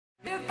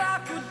If I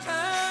could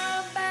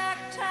turn back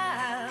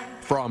time.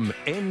 From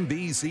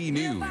NBC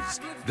News,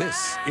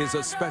 this is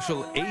a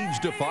special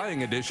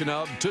age-defying edition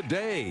of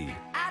Today.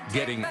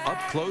 Getting up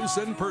close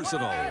and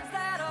personal,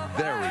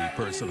 very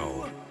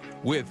personal,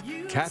 with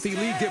Kathie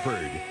Lee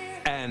Gifford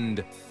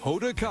and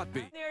Hoda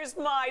Kathie. There's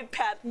my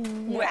pet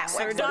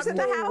Wexler. Wexler's in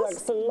the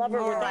house. Love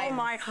her with all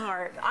my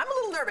heart. I'm a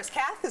little nervous.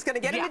 Kath is going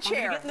to get in the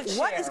chair.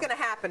 What is going to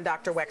happen,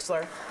 Dr.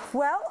 Wexler?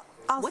 Well,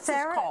 What's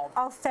this called?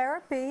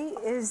 Ultherapy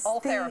is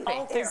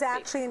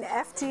actually an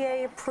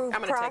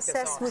FDA-approved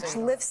process which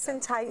lifts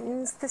and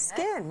tightens the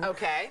skin.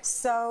 Okay.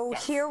 So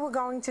here we're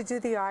going to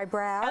do the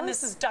eyebrows. And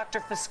this is Dr.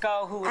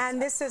 Fusco, who is...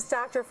 And this is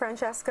Dr.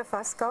 Francesca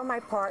Fusco, my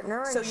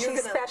partner, and she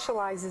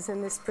specializes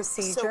in this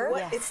procedure.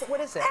 So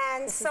what is it?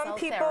 And some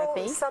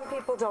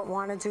people don't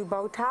want to do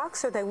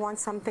Botox, or they want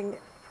something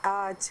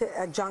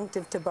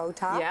adjunctive to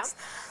Botox. Yeah.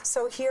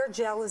 So here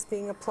gel is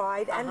being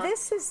applied, and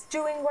this is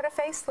doing what a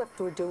facelift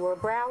would do, or a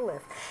brow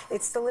lift.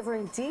 It's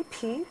delivering deep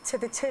heat to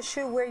the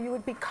tissue where you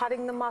would be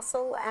cutting the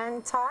muscle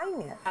and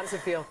tying it. How does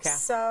it feel, Kath?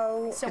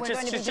 So we're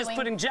going to be just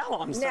putting gel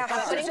on. Now,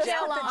 putting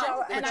gel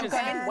on, and I'm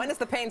going. When does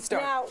the pain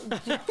start? Now,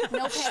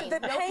 No pain. the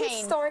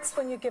pain starts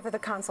when you give her the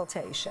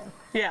consultation.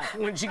 Yeah,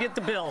 when you get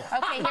the bill.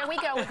 Okay, here we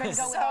go. We're going to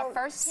go with our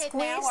first hit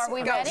now. Are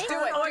we ready?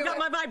 Do it. Oh, I got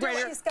my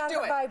vibrator. She's got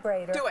her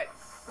vibrator. Do it.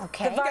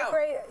 Okay. The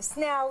vibrators.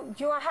 Now,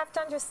 you have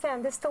to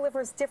understand, this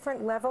delivers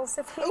different levels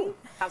of heat. Ooh,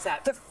 how's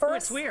that? The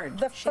first, it's weird.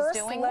 The first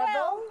doing level,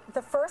 well.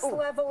 the first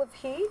level of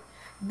heat.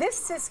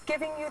 This is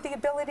giving you the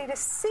ability to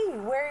see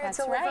where you're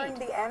delivering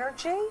the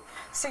energy.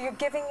 So you're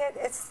giving it.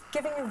 It's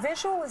giving you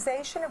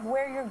visualization of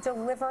where you're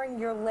delivering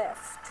your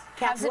lift.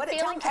 How's it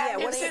feeling?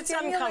 It's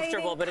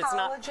uncomfortable, but it's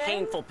not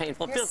painful.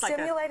 It feels like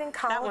stimulating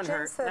collagen, that one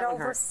hurt. so that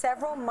over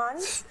several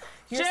months,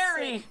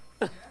 Jerry.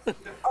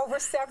 Over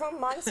several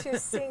months, you're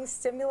seeing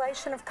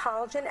stimulation of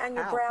collagen, and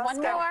your brows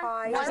go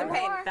high. One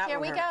more. Here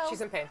we go. She's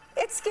in pain.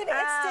 It's getting.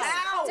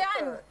 It's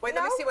done. Wait,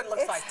 let me see what it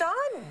looks like. It's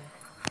done.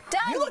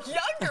 Done. You look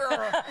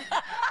younger.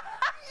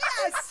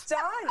 It's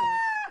done.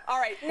 All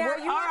right. Now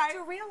you have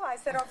to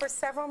realize that over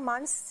several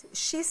months,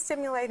 she's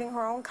stimulating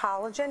her own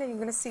collagen, and you're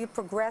going to see a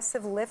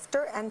progressive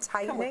lifter and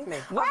tightening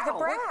of the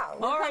brow.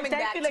 We're coming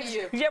back to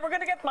you. Yeah, we're going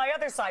to get my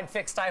other side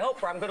fixed, I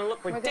hope, or I'm going to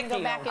look ridiculous.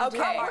 Go back and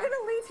Okay, we're going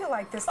to leave you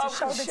like this to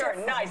show the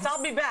difference. Nice.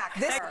 I'll be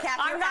back.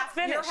 I'm not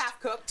finished. You're half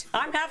cooked.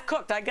 I'm half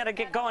cooked. I got to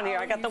get going here.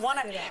 I got the one.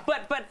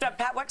 But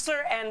Pat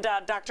Wexler and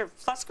Dr.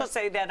 Fusco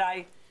say that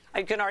I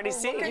can already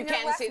see. You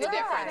can see the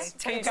difference.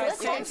 You guys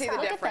can see the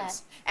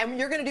difference. And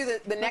you're going to do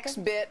the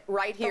next bit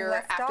right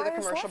here after the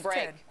commercial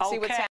break. See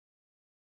what's happening.